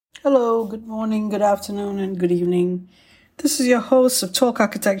Hello, good morning, good afternoon, and good evening. This is your host of Talk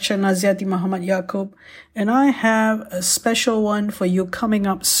Architecture, Naziati Muhammad Yaqub, and I have a special one for you coming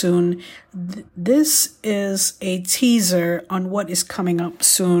up soon. This is a teaser on what is coming up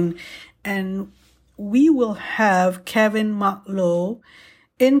soon, and we will have Kevin Matlow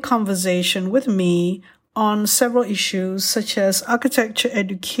in conversation with me on several issues such as architecture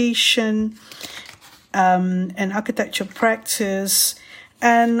education, and architecture practice,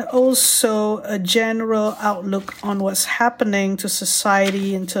 and also a general outlook on what's happening to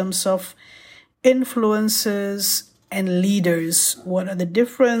society in terms of influences and leaders. What are the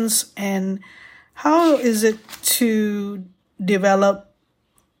difference and how is it to develop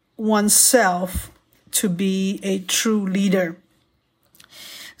oneself to be a true leader?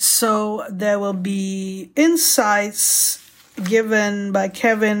 So there will be insights given by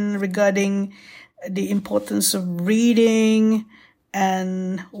Kevin regarding the importance of reading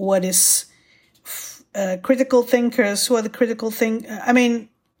and what is critical thinkers, who are the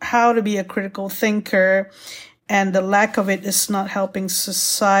how to be a critical thinker, and the lack of it is not helping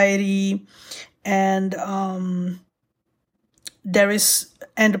society. And the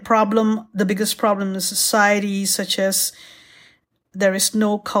biggest problem in society, such as there is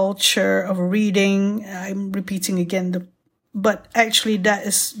no culture of reading. I'm repeating again, but actually that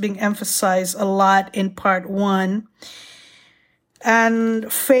is being emphasized a lot in part one.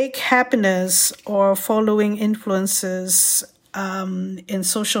 And fake happiness or following influences in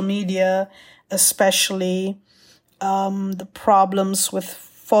social media, especially the problems with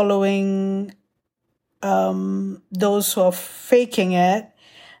following those who are faking it,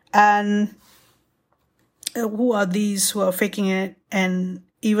 and who are these who are faking it, and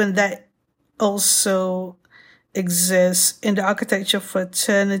even that also exists in the architecture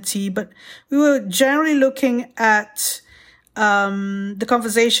fraternity. But we were generally looking at the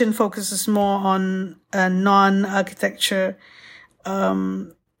conversation focuses more on a non-architecture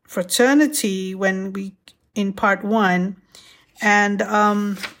fraternity in part one. And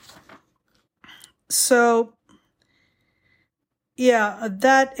that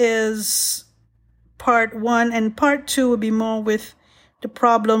is part one, and part two will be more with the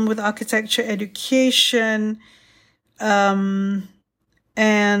problem with architecture education, and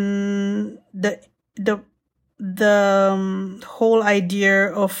the whole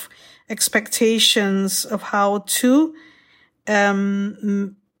idea of expectations of how to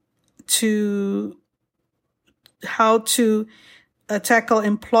tackle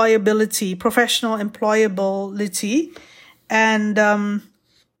employability, professional employability, and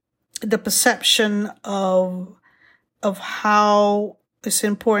the perception of how it's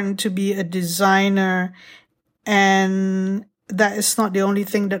important to be a designer, and that is not the only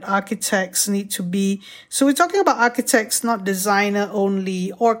thing that architects need to be. So we're talking about architects, not designer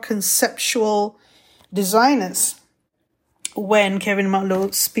only, or conceptual designers. When Kevin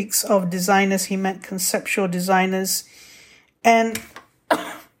Matlow speaks of designers, he meant conceptual designers. And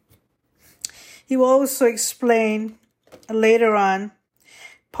he will also explain later on.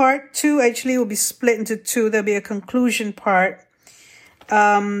 Part two actually will be split into two. There'll be a conclusion part.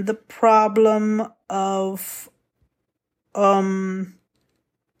 The problem of the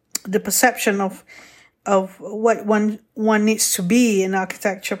perception of what one needs to be in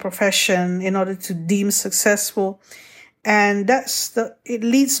architecture profession in order to deem successful. And it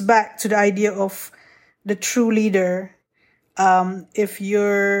leads back to the idea of the true leader. If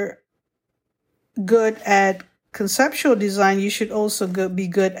you're good at conceptual design, you should also be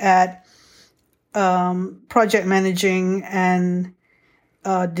good at project managing and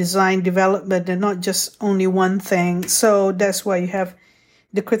design development, and not just only one thing. So that's why you have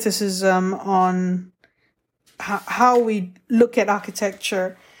the criticism on how we look at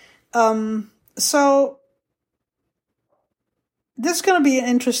architecture. So this is going to be an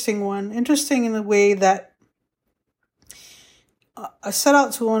interesting one. Interesting in the way that I set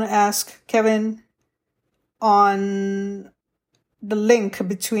out to want to ask Kevin on the link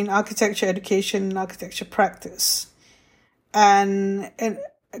between architecture education and architecture practice. And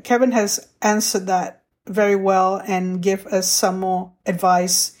Kevin has answered that very well and give us some more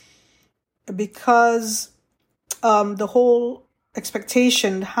advice, because the whole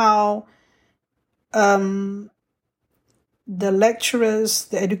expectation, how the lecturers,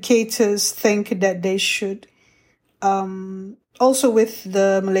 the educators think that they should, also with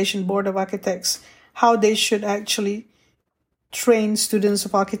the Malaysian Board of Architects, how they should actually train students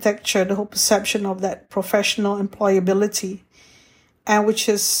of architecture, the whole perception of that professional employability, and which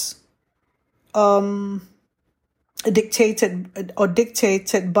is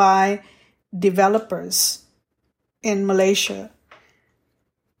dictated by developers in Malaysia.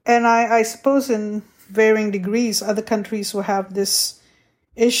 And I suppose in varying degrees, other countries will have this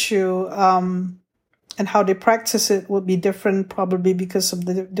issue, and how they practice it will be different, probably because of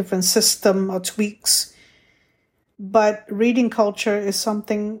the different system or tweaks. But reading culture is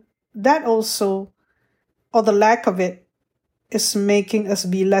something that also, or the lack of it, is making us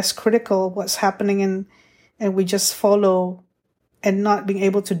be less critical of what's happening, and we just follow and not being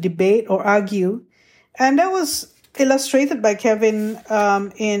able to debate or argue. And that was illustrated by Kevin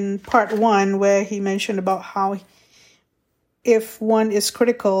in part 1, where he mentioned about how if one is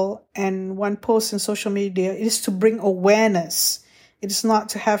critical and one posts in social media, it is to bring awareness. It is not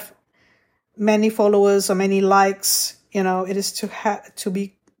to have many followers or many likes. It is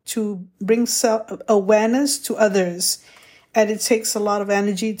to bring awareness to others. And it takes a lot of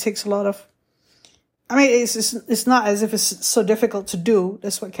energy. It takes a lot of, it's not as if it's so difficult to do.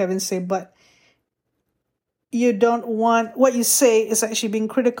 That's what Kevin said, but you don't want, what you say is actually being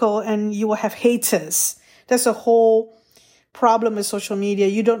critical, and you will have haters. That's a whole problem with social media.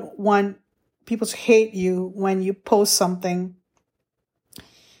 You don't want people to hate you when you post something.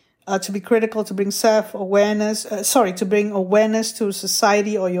 To be critical, to bring to bring awareness to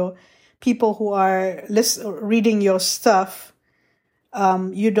society or your people who are reading your stuff.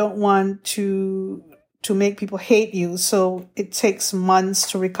 You don't want to make people hate you. So it takes months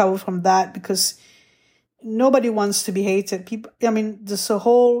to recover from that, because nobody wants to be hated. This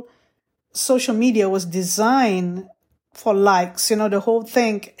whole social media was designed for likes. The whole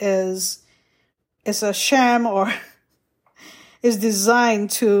thing is a sham, or is designed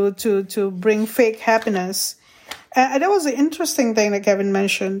to bring fake happiness. And that was an interesting thing that Kevin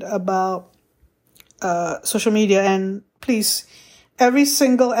mentioned about social media. And please, every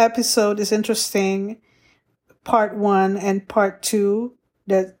single episode is interesting. Part 1 and part 2,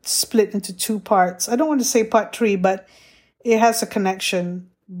 that split into 2 parts. I don't want to say part 3, but it has a connection,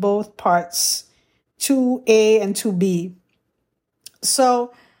 both parts, 2A and 2B.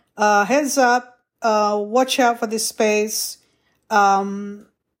 So heads up, watch out for this space.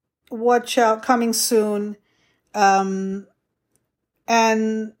 Watch out, coming soon. And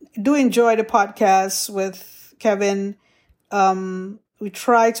do enjoy the podcast with Kevin. We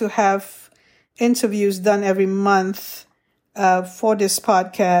try to have interviews done every month for this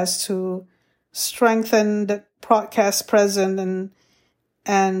podcast to strengthen the podcast present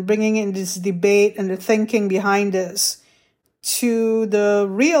and bringing in this debate and the thinking behind this to the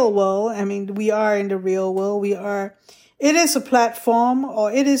real world. We are in the real world. It is a platform,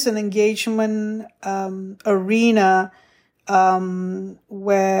 or it is an engagement arena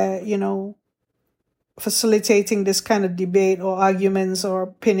where, facilitating this kind of debate or arguments or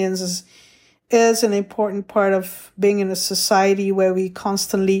opinions is an important part of being in a society where we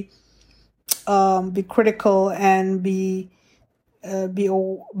constantly be critical and be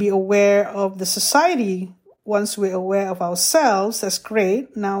aware of the society. Once we're aware of ourselves, that's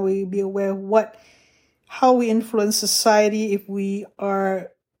great. Now we be aware of how we influence society. If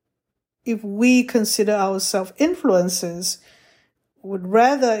we consider ourselves influencers, would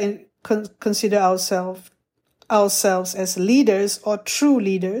rather consider ourselves as leaders or true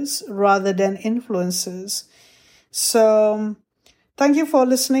leaders rather than influencers. So thank you for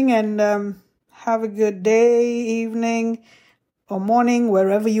listening, and have a good day, evening, or morning,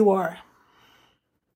 wherever you are.